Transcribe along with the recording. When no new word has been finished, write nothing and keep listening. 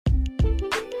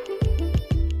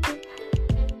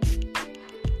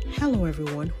Hello,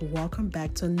 everyone. Welcome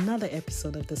back to another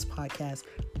episode of this podcast,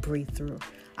 Breathe Through.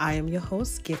 I am your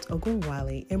host, Gift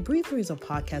Ogunwale, and Breathe Through is a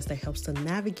podcast that helps to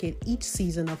navigate each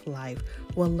season of life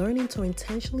while learning to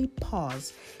intentionally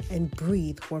pause and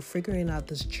breathe while figuring out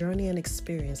this journey and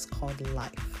experience called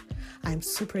life. I'm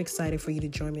super excited for you to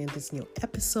join me in this new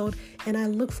episode, and I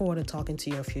look forward to talking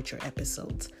to you in future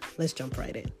episodes. Let's jump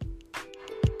right in.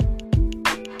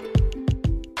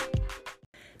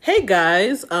 Hey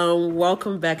guys,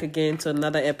 welcome back again to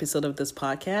another episode of this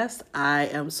podcast. I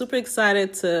am super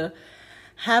excited to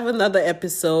have another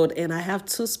episode, and I have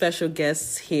two special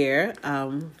guests here.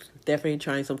 Definitely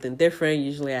trying something different.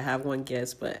 Usually I have one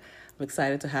guest, but I'm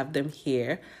excited to have them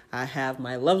here. I have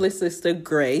my lovely sister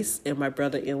Grace and my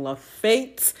brother-in-law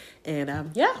Faith,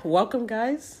 and welcome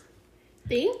guys.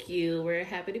 Thank you. We're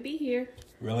happy to be here.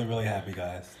 Really happy,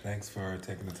 guys. Thanks for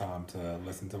taking the time to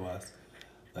listen to us.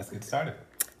 Let's get started.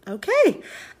 Okay.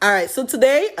 All right. So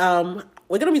today,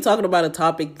 we're going to be talking about a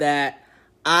topic that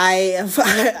as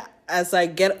I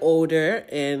get older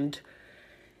and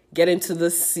get into the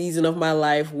season of my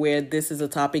life where this is a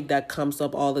topic that comes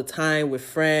up all the time with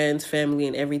friends, family,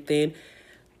 and everything.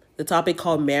 The topic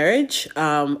called marriage.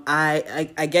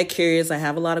 I get curious. I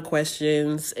have a lot of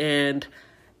questions, and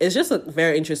it's just a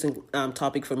very interesting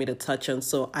topic for me to touch on.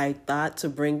 So I thought to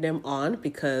bring them on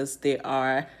because they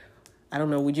are, I don't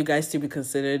know, would you guys still be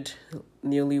considered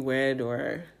newlywed,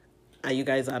 or are you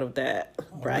guys out of that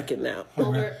bracket now?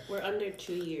 Well, we're under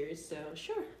 2 years, so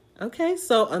sure. Okay,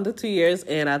 so under 2 years,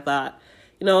 and I thought,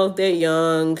 they're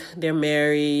young, they're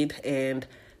married, and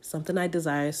something I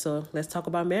desire, so let's talk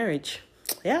about marriage.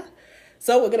 Yeah,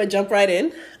 so we're going to jump right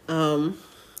in.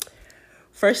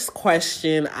 First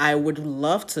question I would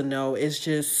love to know is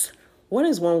just, what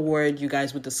is one word you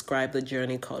guys would describe the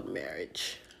journey called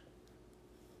marriage?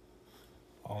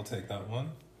 I'll take that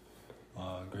one.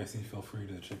 Gracie, feel free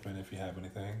to chip in if you have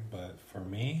anything. But for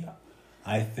me,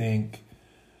 I think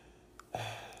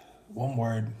one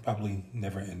word, probably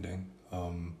never ending.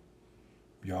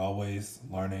 You're always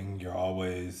learning, you're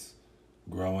always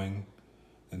growing.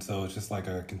 And so it's just like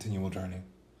a continual journey.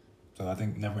 So I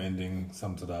think never ending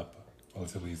sums it up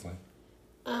relatively easily.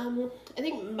 I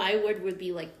think my word would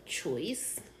be like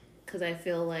choice, because I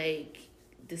feel like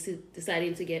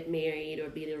deciding to get married or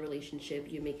be in a relationship,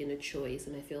 you're making a choice,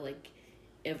 and I feel like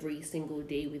every single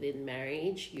day within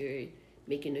marriage you're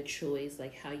making a choice,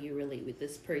 like how you relate with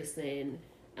this person,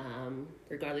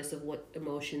 regardless of what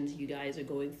emotions you guys are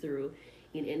going through.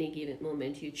 In any given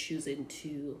moment, you're choosing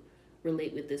to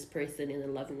relate with this person in a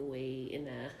loving way,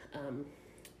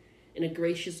 in a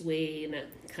gracious way, in a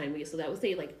kind way. So that would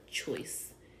say like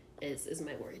choice is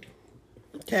my word.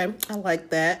 Okay, I like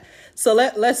that. So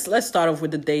let's start off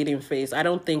with the dating phase. I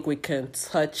don't think we can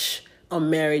touch on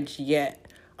marriage yet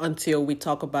until we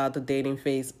talk about the dating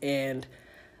phase and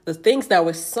the things that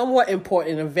were somewhat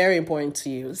important and very important to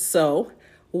you. So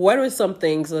what are some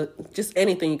things, just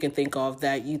anything you can think of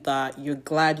that you thought you're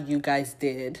glad you guys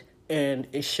did and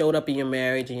it showed up in your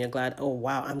marriage and you're glad, oh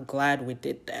wow, I'm glad we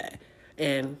did that.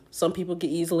 And some people can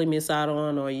easily miss out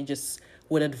on, or you just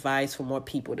would advise for more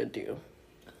people to do.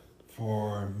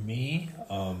 For me,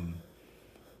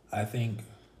 I think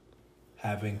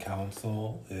having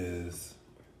counsel is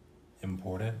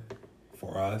important.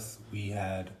 For us, we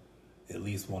had at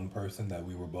least one person that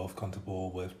we were both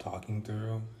comfortable with talking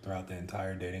throughout the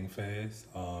entire dating phase.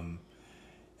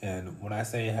 And when I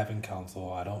say having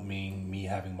counsel, I don't mean me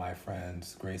having my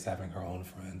friends, Grace having her own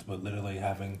friends, but literally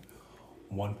having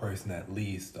one person at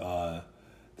least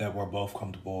that we're both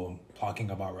comfortable talking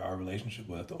about our relationship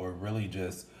with, or really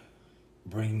just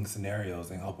bringing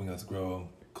scenarios and helping us grow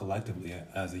collectively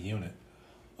as a unit.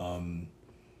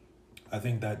 I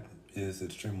think that is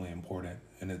extremely important,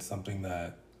 and it's something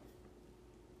that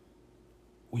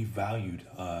we valued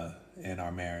in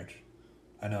our marriage.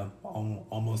 I know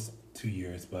almost 2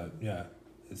 years, but yeah,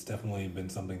 it's definitely been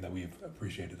something that we've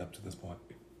appreciated up to this point.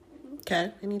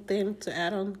 Okay, anything to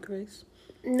add on, Grace?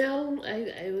 No,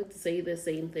 I would say the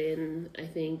same thing. I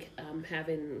think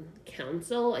having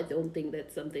counsel, I don't think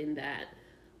that's something that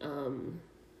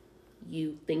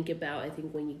you think about, I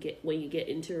think when you get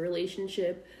into a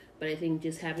relationship, but I think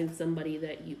just having somebody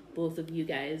that both of you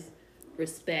guys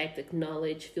respect,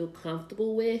 acknowledge, feel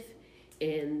comfortable with,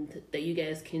 and that you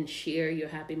guys can share your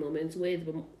happy moments with,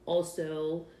 but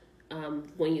also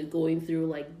when you're going through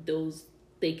like those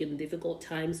thick and difficult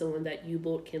times, someone that you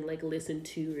both can like listen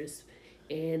to,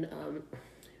 and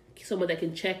someone that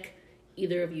can check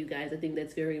either of you guys. I think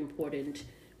that's very important,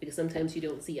 because sometimes you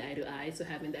don't see eye to eye. So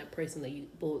having that person that you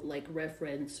both like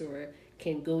reference or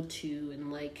can go to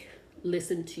and like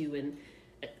listen to and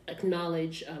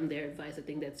acknowledge their advice. I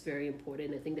think that's very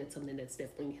important. I think that's something that's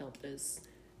definitely helped us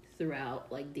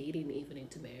throughout like dating, even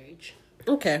into marriage.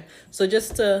 Okay, so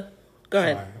just to go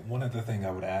ahead. Sorry. One other thing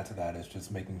I would add to that is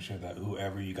just making sure that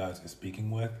whoever you guys are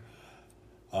speaking with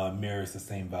mirrors the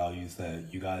same values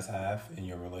that you guys have in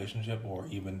your relationship, or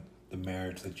even the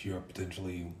marriage that you're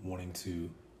potentially wanting to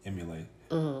emulate.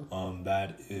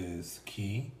 That is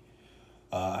key.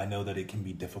 I know that it can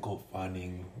be difficult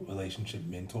finding relationship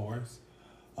mentors.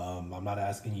 I'm not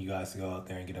asking you guys to go out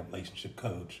there and get a relationship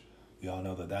coach. We all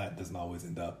know that that doesn't always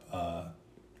end up, on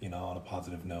a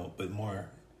positive note. But more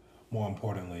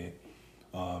importantly,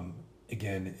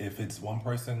 again, if it's one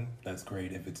person, that's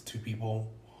great. If it's two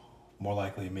people, more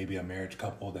likely maybe a marriage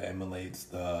couple that emulates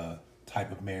the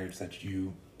type of marriage that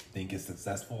you think is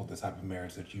successful, the type of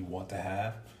marriage that you want to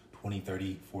have 20,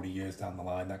 30, 40 years down the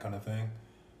line, that kind of thing.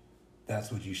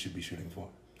 That's what you should be shooting for.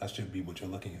 That should be what you're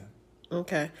looking at.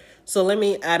 Okay, so let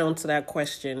me add on to that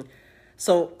question.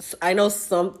 So I know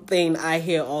something I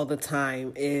hear all the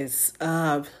time is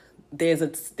there's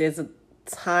a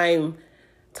time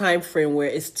frame where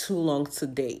it's too long to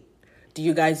date. Do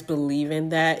you guys believe in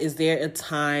that? Is there a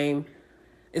time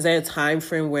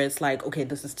frame where it's like, okay,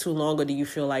 this is too long, or do you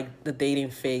feel like the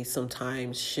dating phase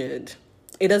sometimes should?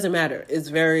 It doesn't matter.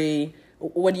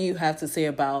 What do you have to say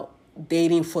about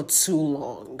dating for too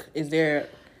long? Is there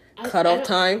a cutoff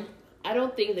time? I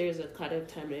don't think there's a cutoff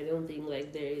time. I don't think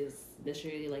like there is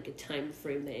necessarily like a time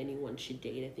frame that anyone should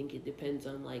date. I think it depends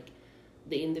on like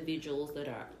the individuals that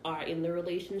are in the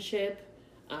relationship.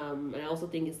 And I also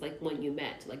think it's like when you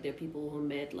met. Like there are people who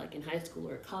met like in high school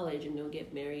or college and don't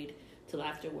get married till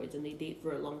afterwards, and they date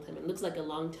for a long time. It looks like a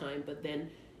long time, but then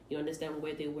you understand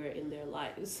where they were in their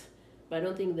lives. But I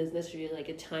don't think there's necessarily like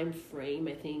a time frame.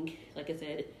 I think, like I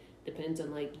said, it depends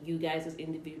on like you guys as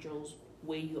individuals,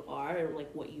 where you are and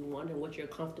like what you want and what you're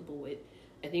comfortable with.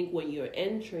 I think when you're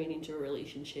entering into a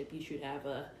relationship, you should have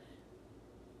a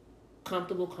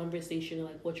comfortable conversation,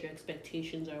 like what your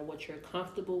expectations are, what you're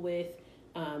comfortable with,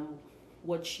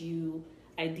 what you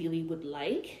ideally would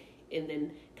like, and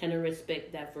then kind of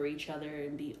respect that for each other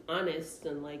and be honest.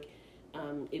 And like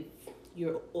if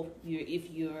you're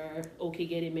okay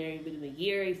getting married within a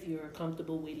year, if you're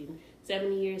comfortable waiting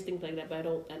 7 years, things like that. But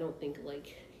I don't think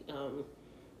like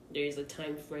there's a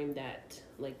time frame that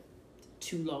like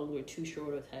too long or too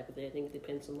short or type of thing. I think it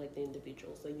depends on like the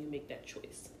individual, so you make that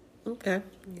choice. Okay,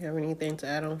 you have anything to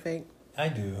add on, Fake? I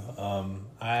do.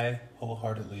 I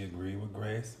wholeheartedly agree with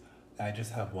Grace. I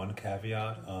just have one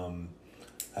caveat.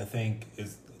 I think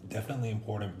it's definitely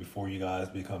important before you guys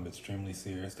become extremely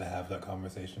serious to have that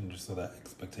conversation, just so that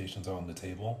expectations are on the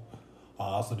table. I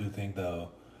also do think, though,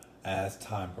 as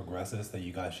time progresses, that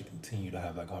you guys should continue to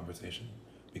have that conversation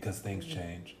because things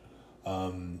change.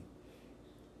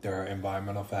 There are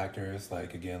environmental factors,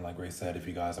 like Grace said, if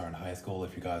you guys are in high school,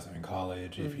 if you guys are in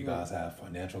college, if you guys have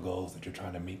financial goals that you're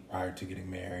trying to meet prior to getting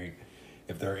married,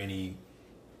 if there are any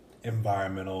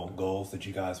environmental goals that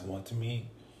you guys want to meet,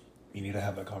 you need to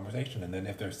have that conversation. And then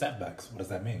if there's setbacks, what does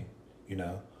that mean?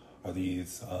 Are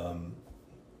these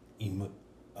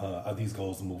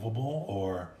goals movable,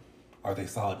 or are they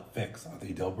solid fixed? Are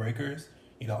they deal breakers?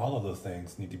 All of those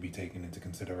things need to be taken into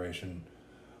consideration.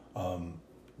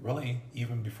 Really,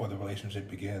 even before the relationship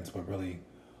begins, but really,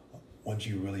 once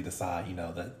you really decide,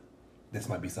 that this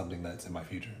might be something that's in my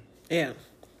future. Yeah.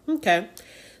 Okay.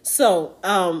 So,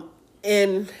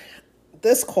 in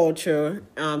this culture,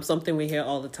 something we hear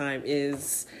all the time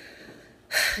is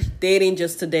dating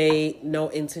just to date, no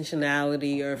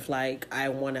intentionality, or if like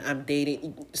I'm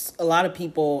dating. A lot of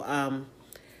people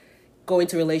go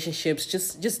into relationships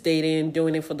just dating,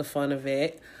 doing it for the fun of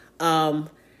it. Now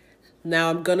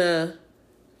I'm gonna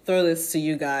throw this to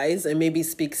you guys and maybe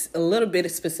speak a little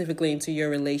bit specifically into your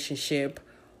relationship.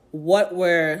 What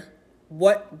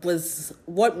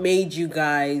made you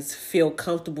guys feel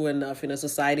comfortable enough in a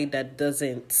society that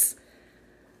doesn't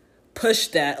push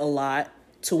that a lot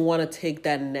to want to take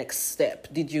that next step?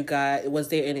 Was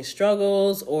there any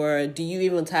struggles, or do you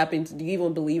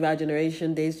even believe our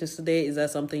generation dates just today? Is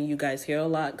that something you guys hear a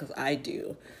lot? Because I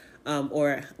do.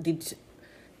 Or did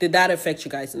that affect you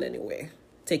guys in any way?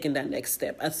 Taking that next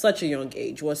step at such a young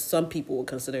age, what some people would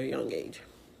consider a young age?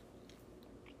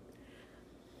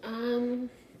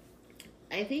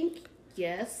 I think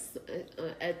yes.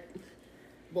 I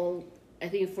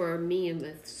think for me and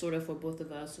sort of for both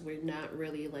of us, we're not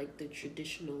really like the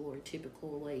traditional or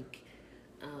typical like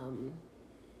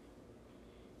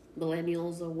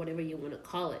millennials or whatever you want to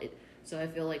call it. So I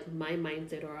feel like my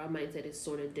mindset or our mindset is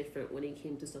sort of different when it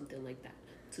came to something like that,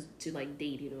 to like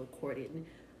dating or courting.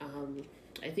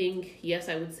 I think, yes,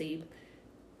 I would say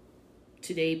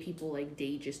today people like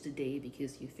date just to date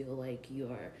because you feel like you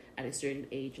are at a certain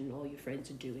age and all your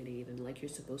friends are doing it and like you're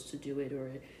supposed to do it,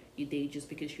 or you date just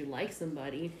because you like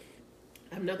somebody.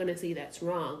 I'm not gonna say that's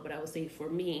wrong, but I would say for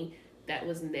me that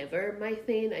was never my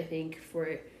thing. I think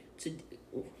to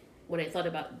when I thought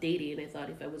about dating, I thought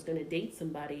if I was gonna date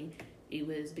somebody, it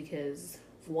was because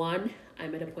one,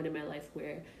 I'm at a point in my life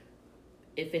where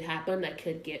if it happened, I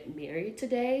could get married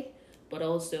today, but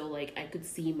also like I could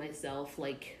see myself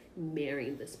like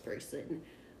marrying this person.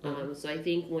 So I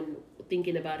think when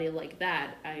thinking about it like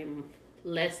that, I'm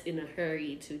less in a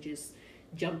hurry to just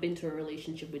jump into a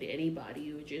relationship with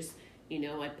anybody, or just,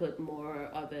 I put more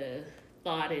of a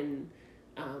thought and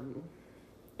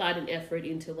effort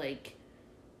into like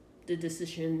the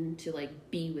decision to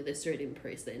like be with a certain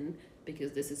person,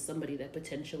 because this is somebody that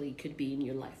potentially could be in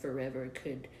your life forever,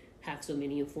 could have so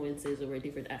many influences over a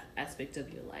different aspect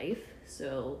of your life.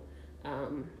 So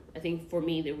I think for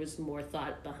me there was more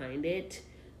thought behind it,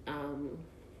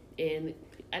 and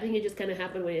I think it just kind of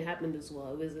happened when it happened as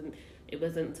well. It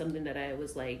wasn't something that I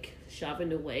was like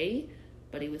shoving away,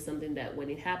 but it was something that when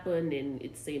it happened and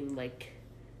it seemed like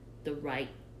the right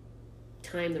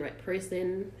time, the right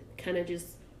person, kind of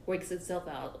just works itself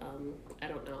out. I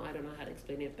don't know how to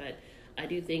explain it, but I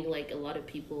do think like a lot of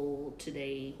people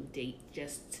today date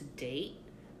just to date,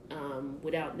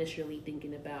 without necessarily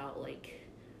thinking about like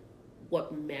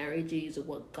what marriage is, or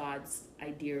what God's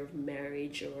idea of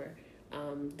marriage or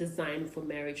design for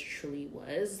marriage truly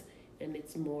was. And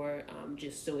it's more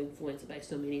just so influenced by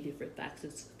so many different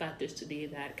factors today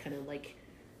that kind of like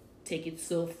take it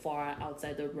so far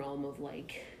outside the realm of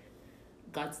like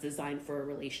God's design for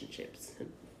relationships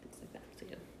and things like that. So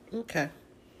yeah. Okay.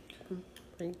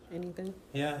 Anything?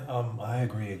 Yeah, I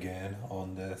agree again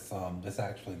on this.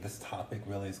 This topic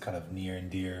really is kind of near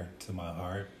and dear to my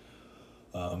heart.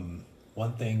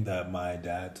 One thing that my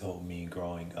dad told me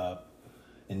growing up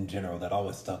in general that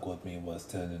always stuck with me was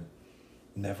to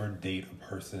never date a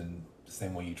person the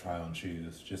same way you try on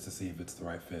shoes, just to see if it's the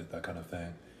right fit, that kind of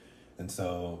thing. And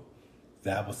so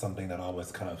that was something that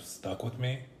always kind of stuck with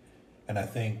me. And I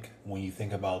think when you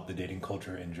think about the dating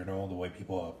culture in general, the way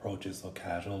people approach it so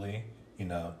casually,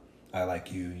 I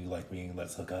like you, you like me,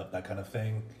 let's hook up, that kind of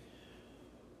thing,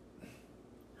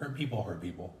 hurt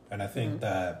people. And I think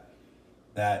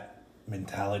that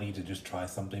mentality to just try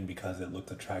something because it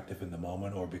looked attractive in the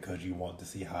moment, or because you want to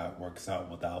see how it works out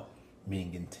without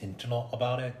being intentional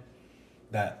about it,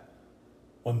 that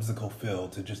whimsical feel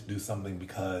to just do something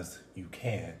because you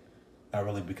can, not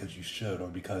really because you should, or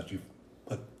because you've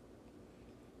put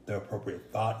the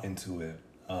appropriate thought into it.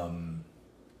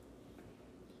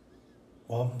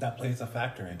 Well, that plays a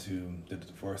factor into the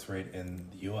divorce rate in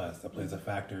the U.S. That plays a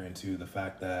factor into the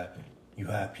fact that you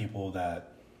have people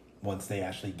that once they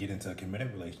actually get into a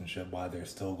committed relationship, while they're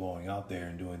still going out there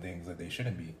and doing things that they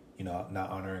shouldn't be, not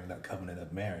honoring that covenant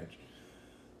of marriage.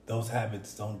 Those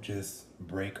habits don't just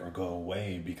break or go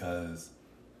away because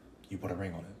you put a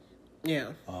ring on it.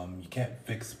 Yeah. You can't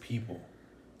fix people.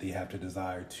 They have to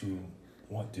desire to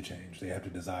want to change. They have to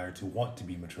desire to want to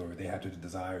be mature. They have to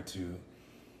desire to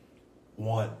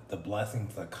want the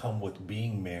blessings that come with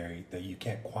being married that you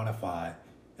can't quantify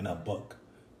in a book.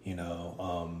 You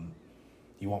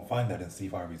won't find that in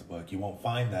Steve Harvey's book. You won't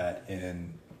find that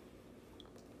in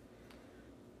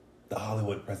the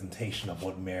Hollywood presentation of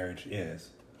what marriage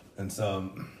is. And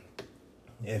so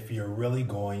if you're really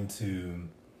going to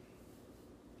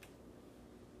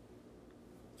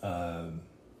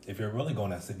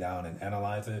sit down and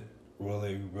analyze it,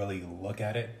 really look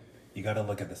at it, you got to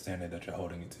look at the standard that you're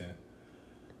holding it to.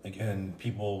 Again,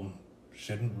 people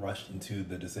shouldn't rush into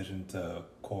the decision to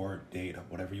court, date,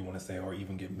 whatever you want to say, or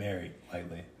even get married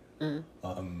lightly.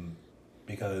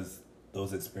 Because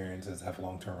those experiences have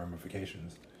long-term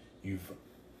ramifications.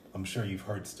 I'm sure you've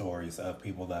heard stories of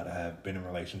people that have been in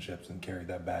relationships and carried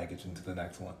that baggage into the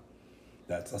next one.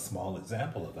 That's a small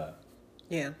example of that.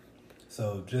 Yeah.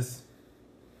 So just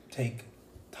take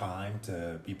time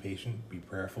to be patient, be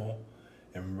prayerful,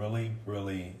 and really,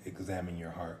 really examine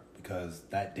your heart, because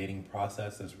that dating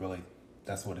process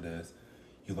that's what it is.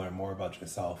 You learn more about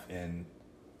yourself in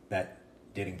that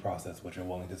dating process, what you're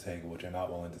willing to take, what you're not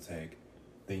willing to take,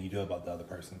 than you do about the other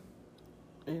person.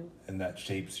 And that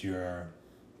shapes your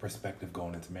perspective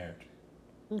going into marriage.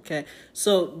 Okay.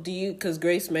 So because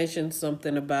Grace mentioned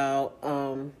something about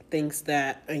things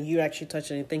that, and you actually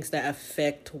touched on things that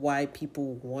affect why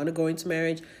people want to go into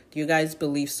marriage. Do you guys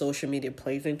believe social media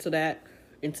plays into that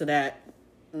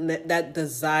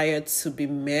desire to be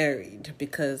married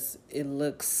because it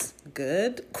looks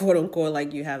good, quote unquote,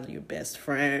 like you have your best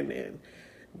friend and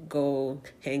go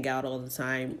hang out all the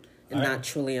time? and not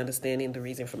truly understanding the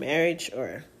reason for marriage?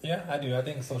 Or yeah, I do. I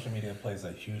think social media plays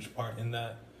a huge part in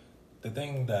that. The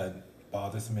thing that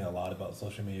bothers me a lot about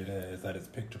social media is that it's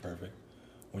picture perfect.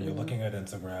 When you're looking at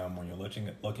Instagram, when you're looking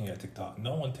at TikTok,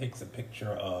 no one takes a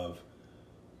picture of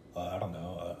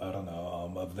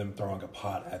of them throwing a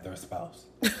pot at their spouse.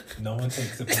 No one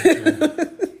takes a picture.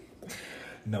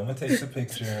 No one takes a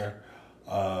picture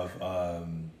of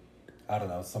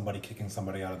somebody kicking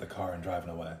somebody out of the car and driving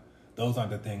away. Those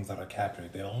aren't the things that are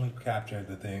captured. They only capture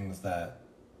the things that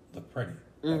look pretty,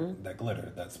 that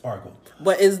glitter, that sparkle.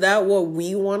 But is that what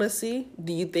we want to see?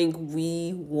 Do you think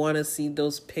we want to see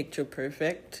those picture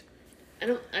perfect? I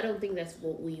don't think that's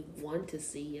what we want to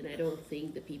see, and I don't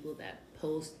think the people that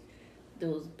post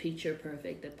those picture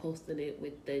perfect, that posted it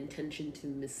with the intention to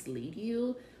mislead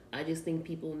you. I just think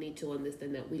people need to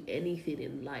understand that with anything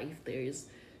in life, there's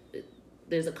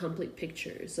a complete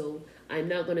picture. So I'm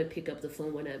not going to pick up the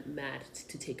phone when I'm mad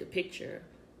to take a picture,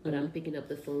 but I'm picking up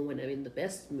the phone when I'm in the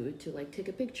best mood to like take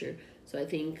a picture. So I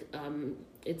think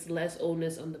it's less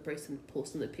onus on the person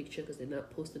posting the picture because they're not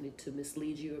posting it to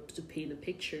mislead you or to paint a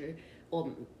picture. Or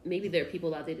maybe there are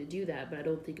people out there to do that, but I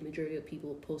don't think a majority of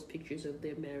people post pictures of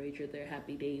their marriage or their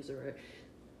happy days or,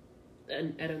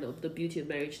 and I don't know, the beauty of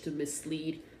marriage to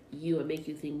mislead you and make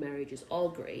you think marriage is all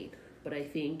great. But I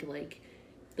think like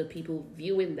the people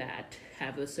viewing that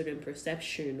have a certain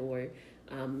perception or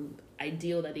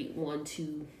ideal that they want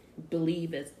to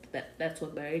believe as that's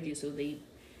what marriage is. So they,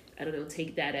 I don't know,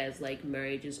 take that as like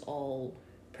marriage is all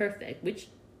perfect, which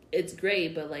it's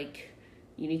great, but like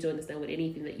you need to understand with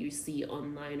anything that you see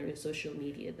online or in social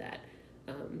media that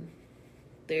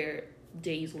there are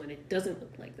days when it doesn't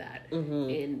look like that.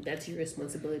 And that's your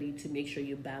responsibility to make sure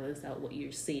you balance out what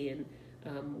you're seeing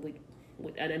with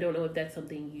and I don't know if that's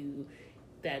something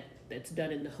that's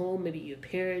done in the home, maybe your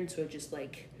parents or just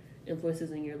like influences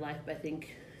in your life. But I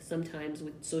think sometimes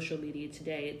with social media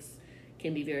today,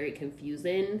 can be very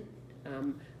confusing.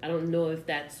 I don't know if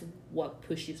that's what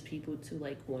pushes people to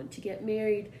like want to get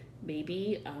married.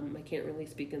 Maybe I can't really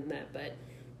speak on that, but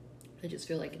I just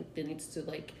feel like there needs to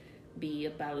like be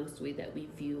a balanced way that we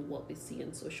view what we see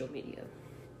on social media.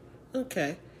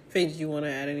 Okay. Faye, do you want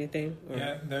to add anything? Or?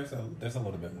 Yeah, there's a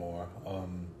little bit more.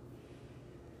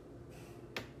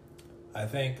 I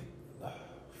think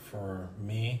for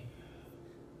me,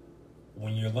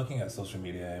 when you're looking at social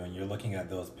media and when you're looking at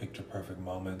those picture perfect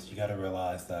moments, you got to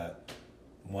realize that,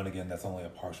 one, again, that's only a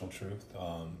partial truth.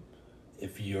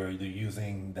 If you're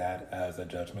using that as a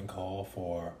judgment call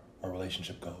for a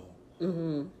relationship goal,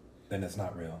 then it's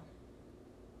not real.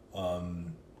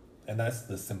 And that's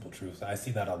the simple truth. I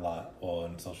see that a lot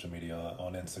on social media,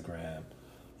 on Instagram,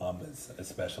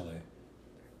 especially.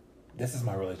 This is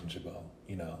my relationship goal,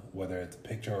 whether it's a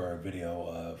picture or a video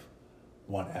of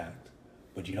one act,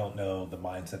 but you don't know the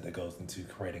mindset that goes into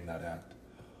creating that act.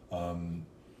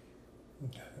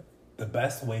 The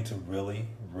best way to really,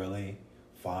 really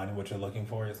find what you're looking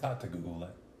for is not to Google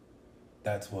it.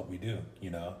 That's what we do,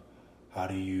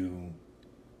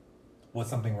 what's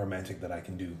something romantic that I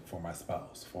can do for my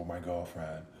spouse, for my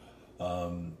girlfriend,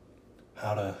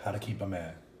 how to keep a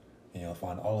man. And you'll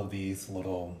find all of these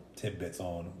little tidbits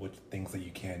on which things that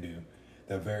you can do.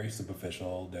 They're very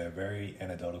superficial, they're very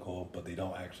anecdotal, but they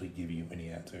don't actually give you any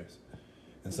answers.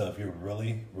 And so if you're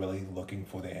really, really looking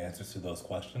for the answers to those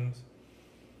questions,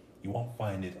 you won't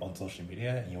find it on social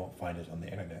media and you won't find it on the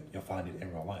internet. You'll find it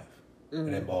in real life.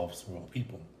 It involves real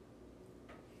people.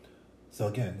 So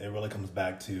again, it really comes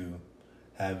back to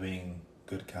having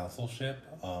good counselship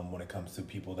when it comes to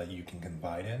people that you can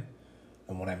confide in.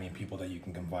 And when I mean people that you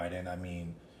can confide in, I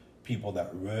mean people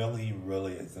that really,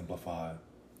 really exemplify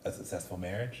a successful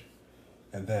marriage.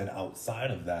 And then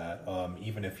outside of that,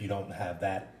 even if you don't have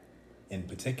that in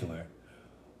particular,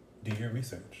 do your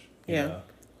research. Yeah. Know?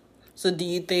 So do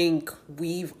you think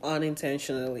we've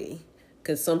unintentionally,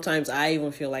 because sometimes I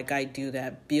even feel like I do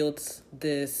that, built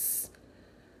this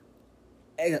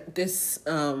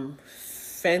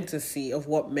fantasy of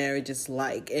what marriage is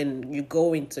like, and you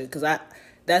go into, because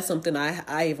that's something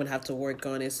I even have to work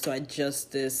on, is to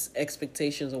adjust this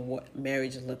expectations of what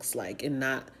marriage looks like and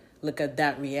not look at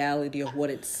that reality of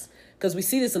what it's, because we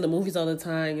see this in the movies all the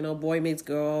time, boy meets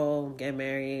girl, get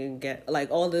married, get like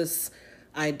all this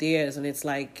ideas, and it's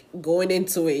like going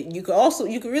into it, you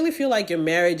could really feel like your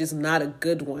marriage is not a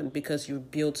good one because you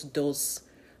built those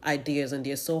ideas and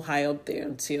they're so high up there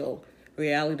until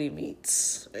reality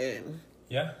meets. And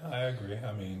yeah, I agree.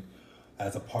 I mean,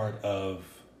 as a part of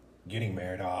getting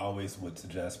married, I always would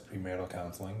suggest premarital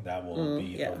counseling. That will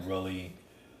be a really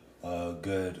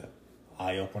good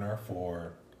eye-opener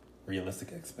for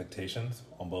realistic expectations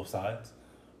on both sides.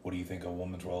 what do you think a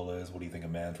woman's role is? What do you think a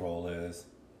man's role is?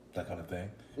 That kind of thing.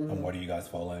 And where do you guys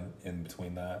fall in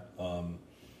between that?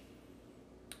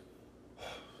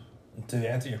 To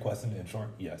answer your question in short,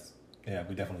 yes. Yeah,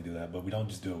 we definitely do that. But we don't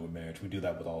just do it with marriage. We do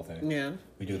that with all things. Yeah.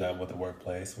 We do that with the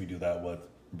workplace. We do that with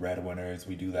breadwinners.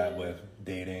 We do that with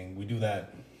dating. We do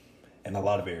that in a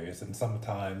lot of areas. And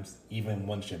sometimes, even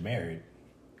once you're married,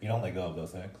 you don't let go of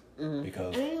those things.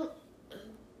 Because...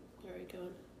 Where are you going?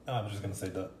 I was just going to say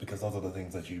that because those are the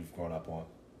things that you've grown up on.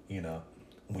 You know,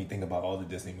 when you think about all the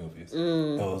Disney movies,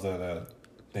 those are the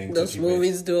things. Those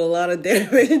movies do a lot of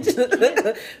damage.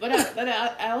 But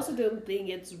I also don't think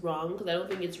it's wrong, because I don't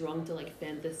think it's wrong to like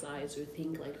fantasize or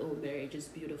think like, oh, marriage is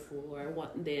beautiful, or I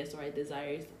want this, or I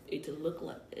desire it to look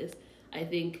like this. I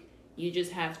think you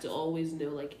just have to always know,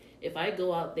 like, if I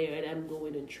go out there and I'm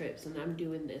going on trips and I'm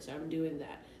doing this or I'm doing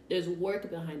that, there's work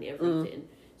behind everything.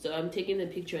 So I'm taking a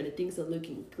picture and the things are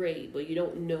looking great, but you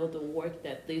don't know the work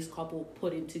that this couple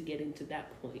put in to get into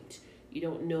that point. You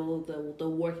don't know the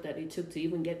work that it took to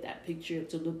even get that picture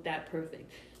to look that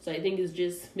perfect. So I think it's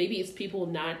just, maybe it's people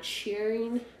not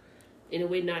sharing, in a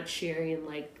way, not sharing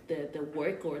like the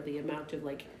work or the amount of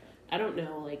like, I don't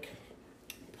know, like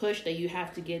push that you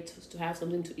have to get to have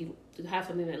something to have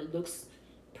something that looks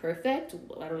perfect.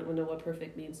 I don't even know what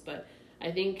perfect means, but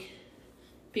I think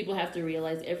people have to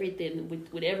realize everything,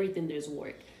 with everything there's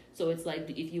work. So it's like,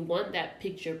 if you want that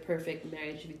picture perfect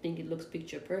marriage, if you think it looks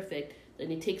picture perfect, then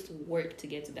it takes work to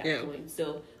get to that point.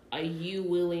 So are you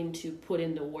willing to put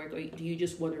in the work, or do you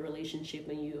just want a relationship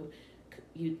and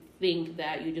you think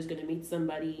that you're just going to meet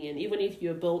somebody, and even if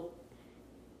you're both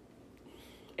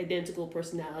identical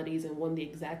personalities and want the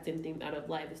exact same thing out of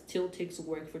life, it still takes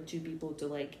work for two people to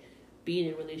like be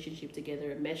in a relationship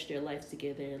together and mesh their lives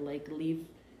together and like live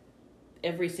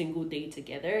every single day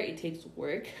together. It takes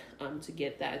work to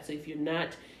get that. So if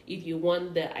you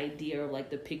want the idea of like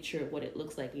the picture of what it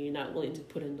looks like and you're not willing to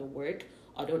put in the work,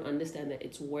 or don't understand that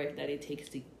it's work that it takes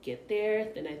to get there,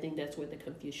 then I think that's where the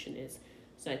confusion is.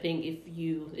 So I think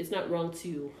it's not wrong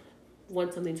to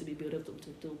want something to be beautiful,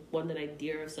 to want an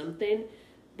idea of something,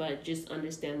 but just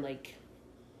understand, like,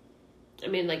 I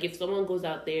mean, like if someone goes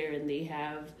out there and they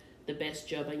have the best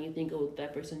job and you think, oh,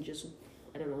 that person just,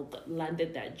 I don't know,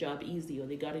 landed that job easy, or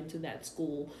they got into that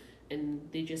school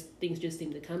and things just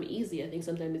seem to come easy. I think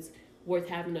sometimes it's worth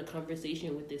having a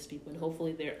conversation with these people, and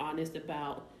hopefully they're honest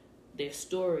about their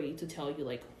story to tell you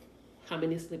like how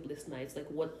many sleepless nights, like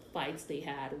what fights they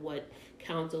had, what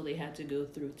counsel they had to go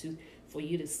through for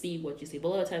you to see what you see. But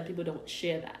a lot of times people don't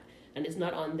share that, and it's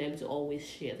not on them to always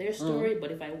share their story.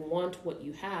 But if I want what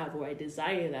you have, or I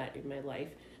desire that in my life,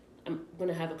 I'm going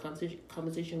to have a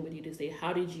conversation with you to say,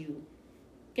 how did you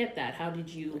get that? How did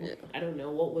you, I don't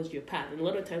know, what was your path? And a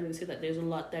lot of times we say that there's a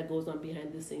lot that goes on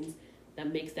behind the scenes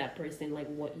that makes that person like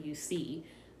what you see.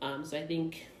 So I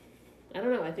think, I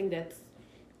don't know, I think that's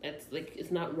like,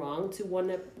 it's not wrong to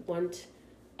want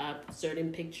a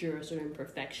certain picture or certain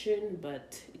perfection,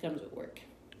 but it comes with work.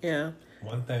 Yeah.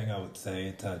 One thing I would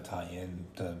say to tie in,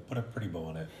 to put a pretty bow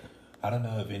on it, I don't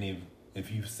know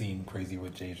if you've seen Crazy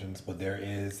Rich Asians, but there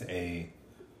is a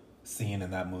scene in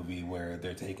that movie where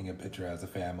they're taking a picture as a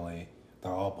family.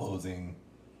 They're all posing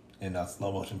in a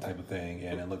slow motion type of thing,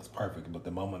 and it looks perfect. But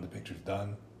the moment the picture's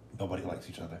done, nobody likes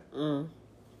each other.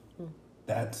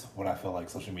 That's what I feel like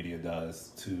social media does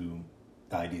to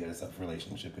the ideas of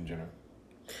relationship in general.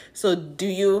 So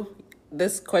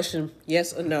this question,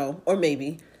 yes or no, or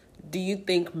maybe, do you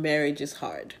think marriage is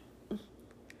hard?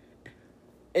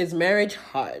 Is marriage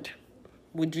hard?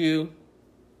 Would you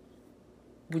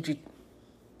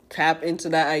tap into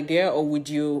that idea, or would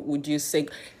you say,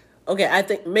 okay, I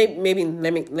think maybe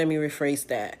let me rephrase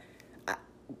that.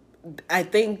 I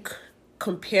think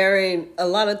comparing a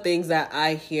lot of things that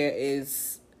I hear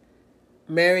is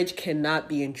marriage cannot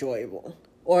be enjoyable,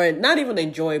 or not even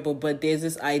enjoyable, but there's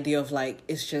this idea of like,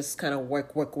 it's just kind of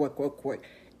work.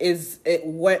 Is it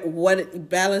what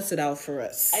balance it out for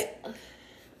us?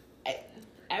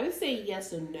 I would say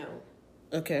yes or no.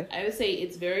 Okay. I would say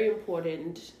it's very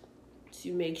important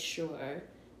to make sure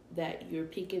that you're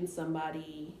picking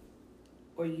somebody,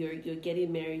 or you're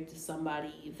getting married to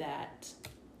somebody that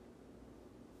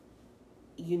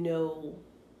you know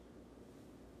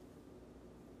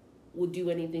will do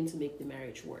anything to make the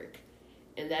marriage work.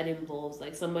 And that involves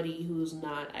like somebody who's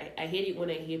not, I hate it when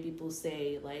I hear people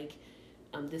say like,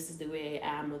 this is the way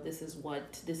I am, or this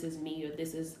is me, or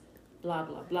this is blah,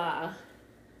 blah, blah.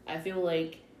 I feel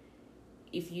like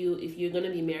if you're going to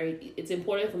be married, it's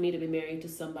important for me to be married to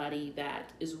somebody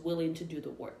that is willing to do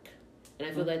the work. And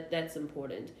I feel that that's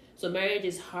important. So marriage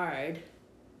is hard.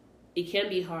 It can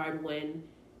be hard when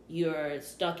you're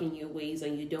stuck in your ways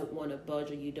and you don't want to budge,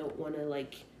 or you don't want to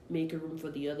like make a room for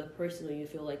the other person, or you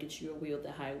feel like it's your way or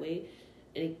the highway.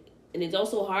 And it's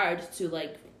also hard to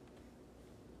like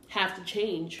have to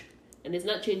change, and it's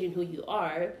not changing who you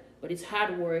are, but it's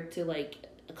hard work to like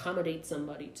accommodate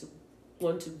somebody, to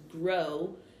want to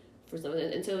grow for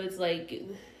something. And so it's like,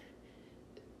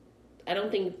 I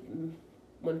don't think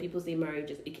when people say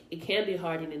marriage, it can be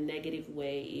hard in a negative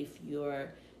way if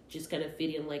you're just kind of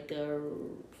fitting like a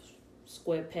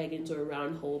square peg into a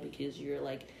round hole, because you're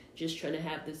like just trying to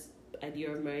have this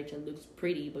idea of marriage that looks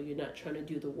pretty, but you're not trying to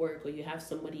do the work, or you have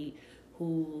somebody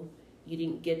who you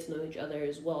didn't get to know each other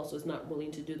as well, so it's not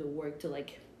willing to do the work to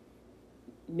like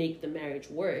make the marriage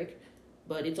work.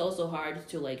 But it's also hard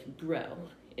to like grow,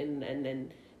 and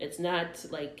then it's not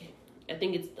like, I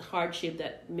think it's the hardship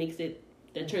that makes it,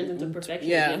 that turns into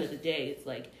perfection at the end of the day. It's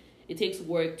like it takes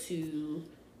work to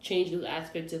change those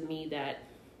aspects of me that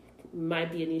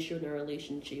might be an issue in a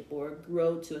relationship, or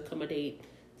grow to accommodate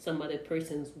some other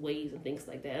person's ways and things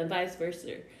like that, and vice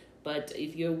versa. But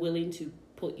if you're willing to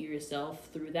put yourself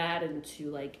through that and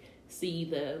to like see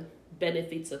the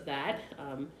benefits of that,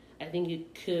 I think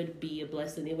it could be a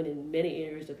blessing even in many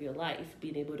areas of your life,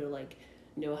 being able to like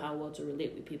know how well to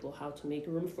relate with people, how to make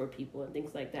room for people and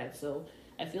things like that. So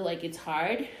I feel like it's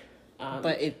hard,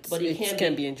 but it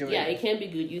can be enjoyable. Yeah, it can be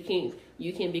good.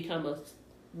 You can become a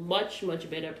much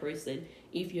better person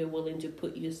if you're willing to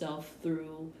put yourself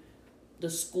through the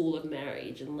school of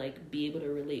marriage, and like be able to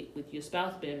relate with your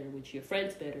spouse better, with your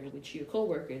friends better, with your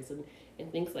coworkers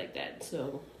and things like that.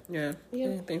 So yeah.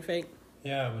 Anything fake?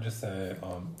 Yeah, I would just say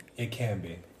it can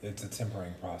be. It's a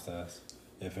tempering process,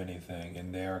 if anything,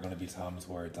 and there are going to be times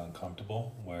where it's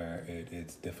uncomfortable, where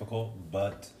it's difficult,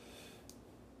 but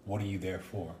what are you there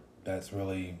for? That's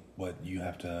really what you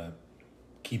have to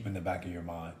keep in the back of your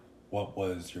mind. What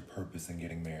was your purpose in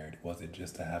getting married? Was it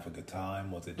just to have a good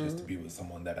time? Was it just to be with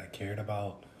someone that I cared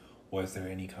about? Was there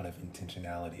any kind of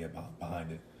intentionality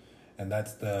behind it? And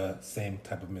that's the same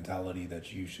type of mentality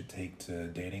that you should take to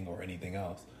dating or anything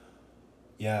else.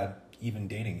 Yeah, even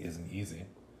dating isn't easy,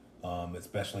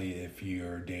 especially if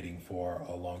you're dating for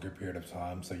a longer period of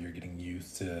time, so you're getting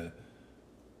used to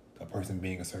a person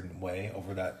being a certain way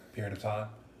over that period of time.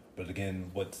 But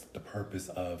again, what's the purpose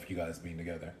of you guys being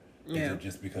together? Yeah. Is it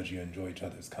just because you enjoy each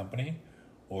other's company?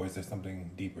 Or is there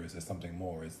something deeper? Is there something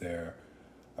more? Is there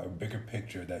a bigger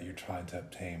picture that you're trying to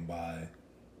obtain by,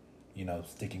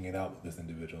 sticking it out with this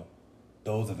individual?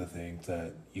 Those are the things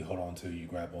that you hold on to, you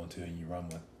grab onto, and you run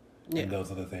with. Yeah. And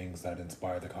those are the things that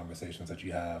inspire the conversations that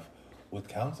you have with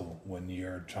counsel when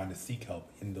you're trying to seek help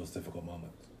in those difficult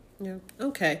moments. Yeah.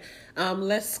 Okay.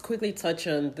 Let's quickly touch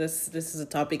on this. This is a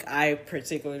topic I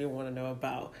particularly want to know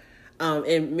about.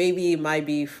 And maybe it might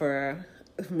be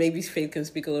maybe Faith can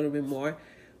speak a little bit more.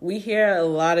 We hear a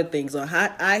lot of things, or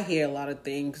I hear a lot of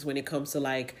things when it comes to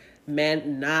like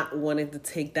men not wanting to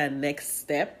take that next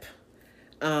step,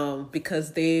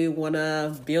 because they want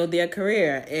to build their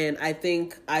career. And I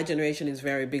think our generation is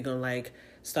very big on like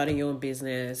starting your own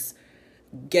business,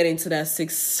 getting to that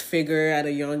 6-figure at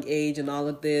a young age and all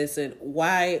of this. And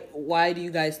why do you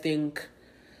guys think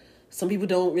some people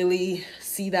don't really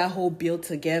see that whole build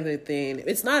together thing?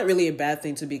 It's not really a bad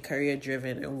thing to be career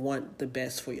driven and want the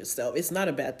best for yourself. It's not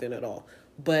a bad thing at all.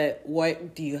 But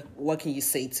what can you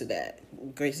say to that?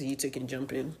 Gracie, you two can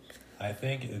jump in. I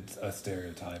think it's a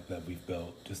stereotype that we've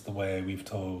built. Just the way we've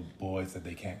told boys that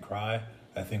they can't cry,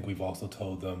 I think we've also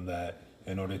told them that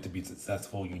in order to be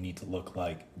successful, you need to look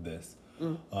like this.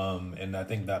 And I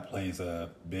think that plays a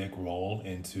big role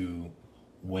into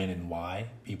when and why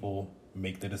people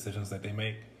make the decisions that they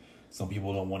make. Some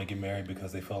people don't want to get married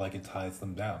because they feel like it ties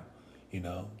them down.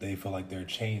 They feel like there are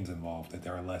chains involved, that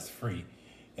they're less free.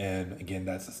 And again,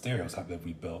 that's a stereotype that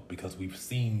we built because we've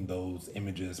seen those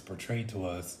images portrayed to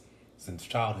us since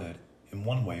childhood in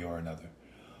one way or another.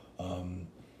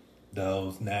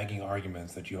 Those nagging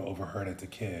arguments that you overheard as a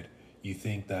kid, you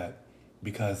think that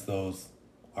because those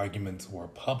arguments were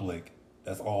public,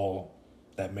 that's all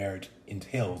that marriage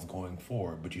entails going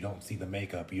forward, but you don't see the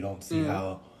makeup, you don't see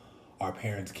how our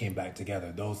parents came back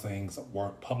together. Those things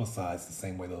weren't publicized the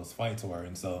same way those fights were.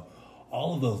 And so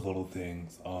all of those little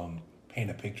things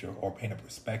paint a picture or paint a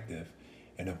perspective.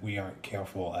 And if we aren't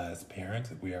careful as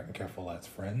parents, if we aren't careful as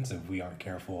friends, if we aren't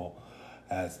careful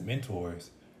as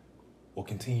mentors, we'll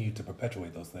continue to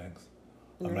perpetuate those things.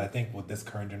 And I think with this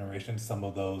current generation, some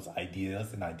of those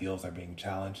ideas and ideals are being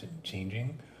challenged and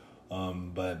changing.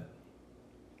 But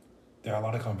there are a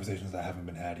lot of conversations that haven't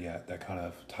been had yet that kind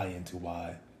of tie into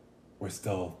why we're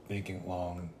still thinking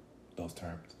along those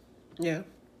terms. Yeah.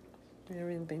 You have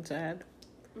anything to add?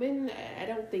 I mean, I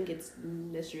don't think it's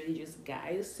necessarily just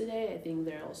guys today. I think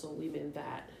there are also women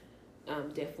that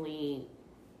definitely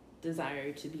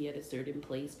desire to be at a certain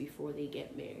place before they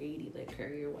get married, either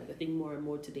career wise. I think more and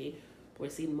more today we're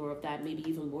seeing more of that, maybe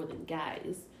even more than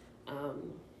guys.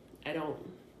 Um, I don't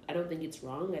I don't think it's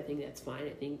wrong. I think that's fine. I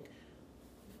think,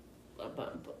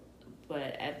 but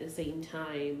at the same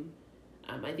time,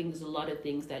 I think there's a lot of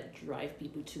things that drive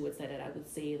people towards that. And I would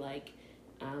say like,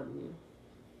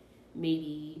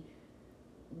 maybe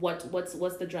what's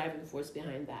the driving force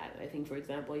behind that? I think, for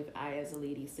example, if I as a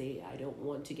lady say I don't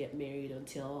want to get married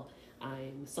until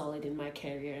I'm solid in my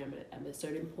career, I'm at a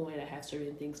certain point, I have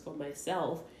certain things for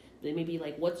myself, then maybe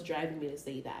like what's driving me to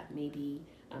say that? Maybe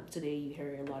today you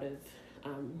hear a lot of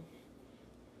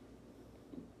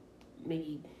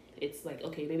maybe it's like,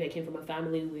 okay, maybe I came from a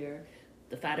family where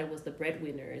the father was the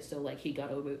breadwinner, so like he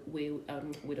got away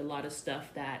with a lot of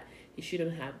stuff that he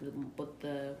shouldn't have, but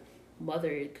the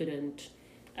mother couldn't,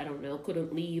 I don't know,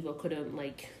 couldn't leave or couldn't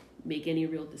like make any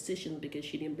real decisions because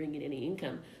she didn't bring in any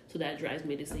income. So that drives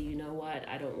me to say, you know what,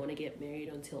 I don't want to get married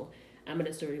until I'm at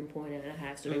a certain point and I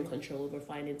have certain control over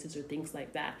finances or things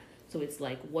like that. So it's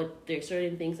like there's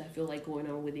certain things I feel like going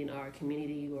on within our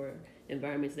community or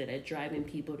environments that are driving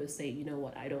people to say, you know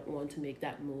what, I don't want to make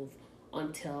that move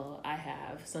until I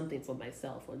have something for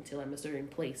myself, until I'm a certain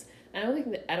place. I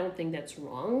don't think that's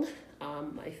wrong.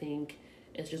 I think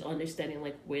it's just understanding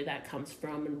like where that comes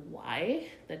from and why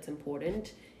that's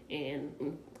important,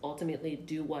 and ultimately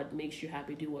do what makes you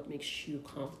happy, do what makes you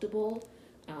comfortable.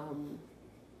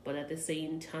 But at the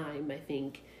same time, I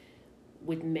think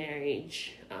with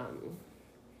marriage,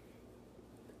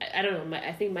 I don't know.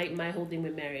 I think my whole thing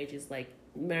with marriage is like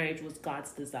marriage was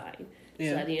God's design.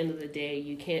 Yeah. So at the end of the day,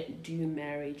 you can't do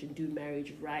marriage and do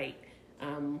marriage right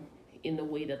in the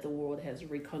way that the world has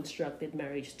reconstructed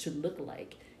marriage to look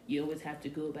like. You always have to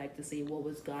go back to see what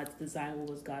was God's design, what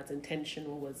was God's intention,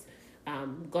 what was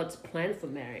God's plan for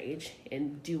marriage,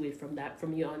 and do it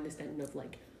from your understanding of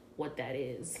like what that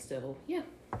is. So yeah.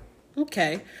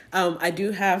 Okay. I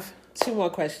do have 2 more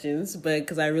questions, but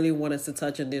because I really want us to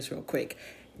touch on this real quick.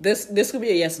 This could be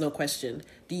a yes/no question.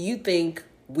 Do you think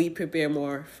we prepare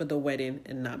more for the wedding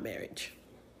and not marriage?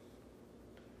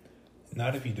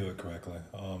 Not if you do it correctly.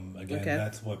 Again,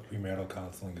 That's what premarital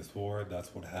counseling is for.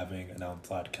 That's what having an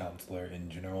outside counselor in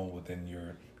general within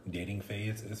your dating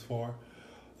phase is for.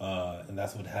 And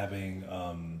that's what having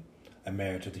a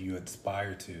marriage that you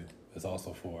aspire to is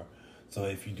also for. So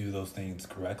if you do those things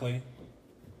correctly,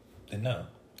 then no.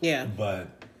 Yeah.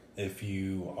 But if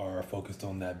you are focused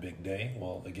on that big day,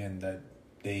 well, again, that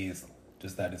day is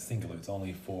just that, it's singular. It's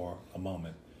only for a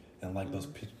moment. And like those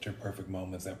picture perfect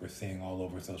moments that we're seeing all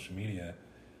over social media,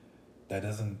 that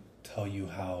doesn't tell you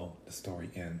how the story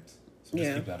ends. So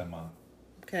just keep that in mind.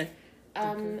 Okay.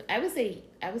 I would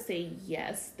say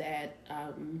yes, that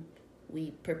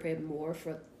we prepare more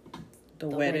for the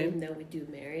wedding than we do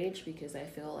marriage, because I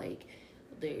feel like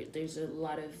there's a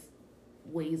lot of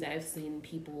ways I've seen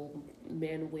people,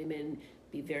 men, women,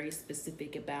 be very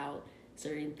specific about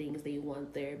certain things they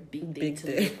want their big day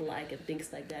to look like and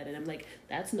things like that. And I'm like,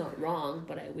 that's not wrong,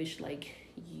 but I wish like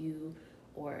you,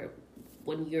 or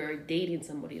when you're dating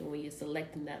somebody or when you're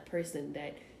selecting that person,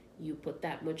 that you put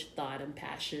that much thought and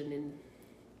passion and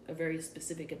are very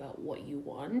specific about what you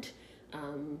want.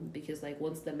 Because like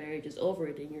once the marriage is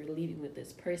over, then you're leaving with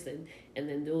this person, and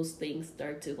then those things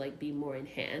start to like be more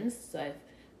enhanced. So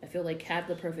I feel like have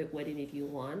the perfect wedding if you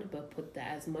want, but put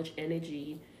that as much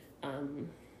energy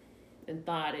and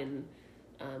thought and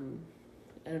I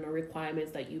don't know,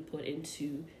 requirements that you put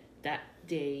into that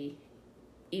day,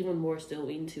 even more so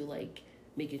into like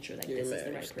making sure that this is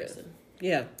the right person.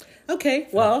 Yeah. Okay.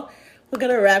 Well, we're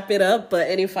going to wrap it up, but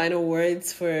any final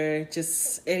words for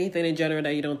just anything in general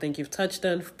that you don't think you've touched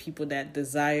on for people that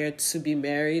desire to be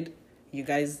married, you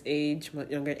guys age, much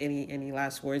younger, any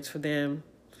last words for them?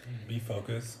 Be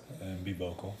focused and be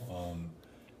vocal.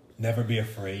 Never be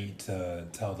afraid to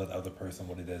tell that other person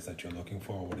what it is that you're looking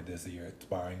for, or what it is that you're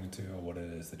aspiring to, or what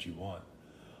it is that you want.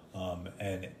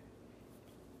 And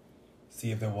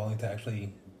see if they're willing to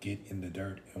actually get in the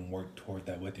dirt and work toward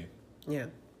that with you. Yeah.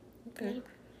 Okay.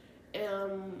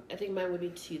 I think mine would be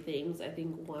 2 things. I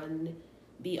think 1,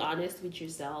 be honest with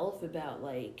yourself about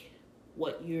like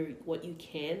what you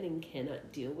can and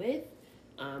cannot deal with.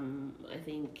 I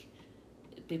think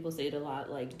people say it a lot,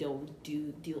 like don't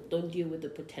deal with the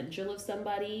potential of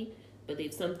somebody, but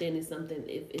if something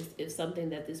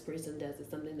that this person does is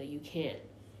something that you can't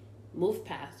move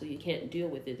past or you can't deal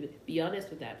with it, be honest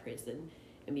with that person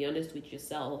and be honest with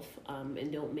yourself,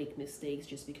 and don't make mistakes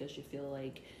just because you feel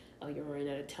like you're running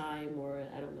out of time, or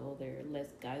I don't know, there are less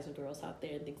guys or girls out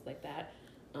there and things like that.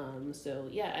 So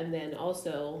yeah, and then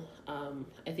also,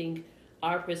 I think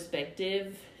our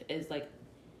perspective is like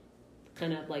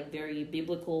kind of like very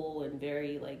biblical and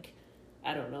very like,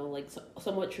 I don't know, like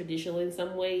somewhat traditional in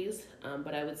some ways.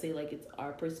 But I would say like it's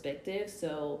our perspective.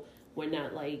 So we're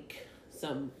not like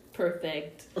some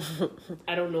perfect,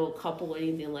 I don't know, couple or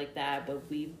anything like that. But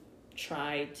we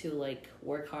try to like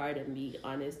work hard and be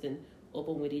honest and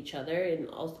open with each other, and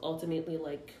ultimately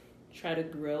like try to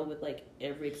grow with like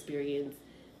every experience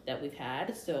that we've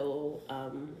had. So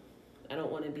I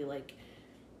don't want to be like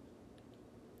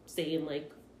saying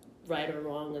like right or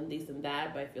wrong and this and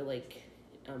that, but I feel like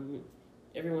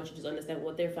everyone should just understand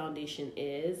what their foundation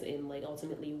is and like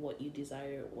ultimately what you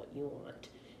desire, what you want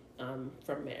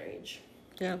from marriage.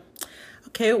 Yeah.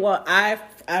 Okay, well, I've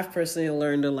personally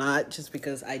learned a lot just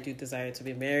because I do desire to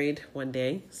be married one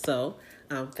day. So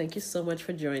thank you so much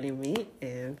for joining me,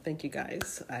 and thank you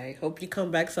guys. I hope you come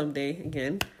back someday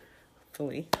again,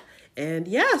 hopefully. And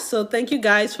yeah, so thank you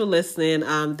guys for listening.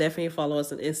 Definitely follow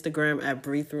us on Instagram at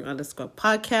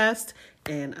breathethrough_podcast.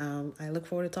 And I look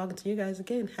forward to talking to you guys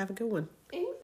again. Have a good one.